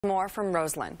More from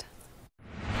Roseland.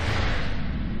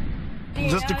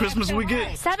 Just the Christmas we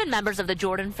get. 7 members of the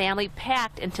Jordan family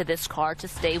packed into this car to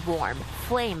stay warm.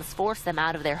 Flames forced them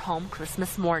out of their home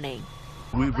Christmas morning.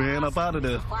 We ran up out of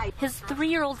there. His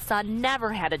 3-year-old son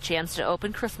never had a chance to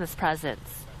open Christmas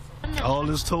presents. All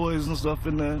his toys and stuff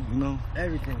in there, you know.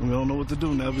 Everything. We don't know what to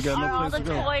do now. We got no place to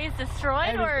go. Are all the toys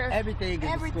destroyed or? Everything is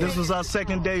destroyed. This is our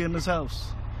second day in this house.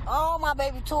 All my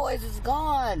baby toys is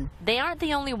gone. They aren't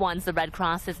the only ones the Red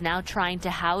Cross is now trying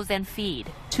to house and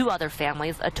feed. 2 other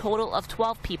families, a total of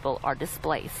 12 people, are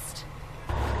displaced.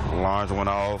 Alarms went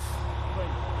off.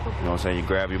 You know what I'm saying? You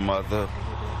grab your mother,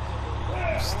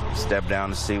 step down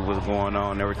to see what's going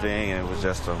on and everything, and it was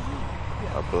just a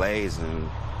blaze and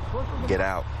get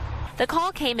out. The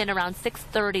call came in around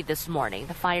 6:30 this morning.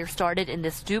 The fire started in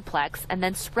this duplex and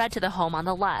then spread to the home on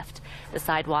the left. The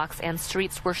sidewalks and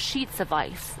streets were sheets of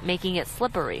ice, making it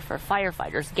slippery for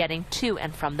firefighters getting to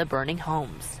and from the burning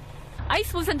homes.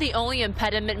 Ice wasn't the only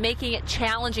impediment making it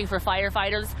challenging for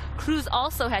firefighters. Crews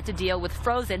also had to deal with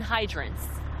frozen hydrants.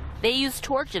 They used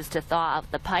torches to thaw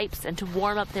out the pipes and to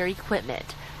warm up their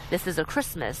equipment. This is a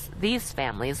Christmas these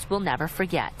families will never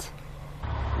forget.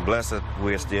 Blessed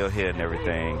we're still here and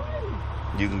everything.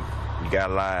 You got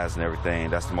lives and everything.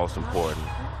 That's the most important.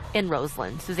 In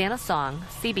Roseland, Susanna Song,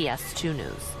 CBS 2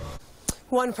 News.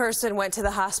 One person went to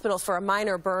the hospital for a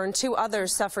minor burn. 2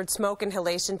 others suffered smoke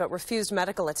inhalation but refused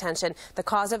medical attention. The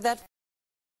cause of that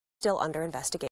still under investigation.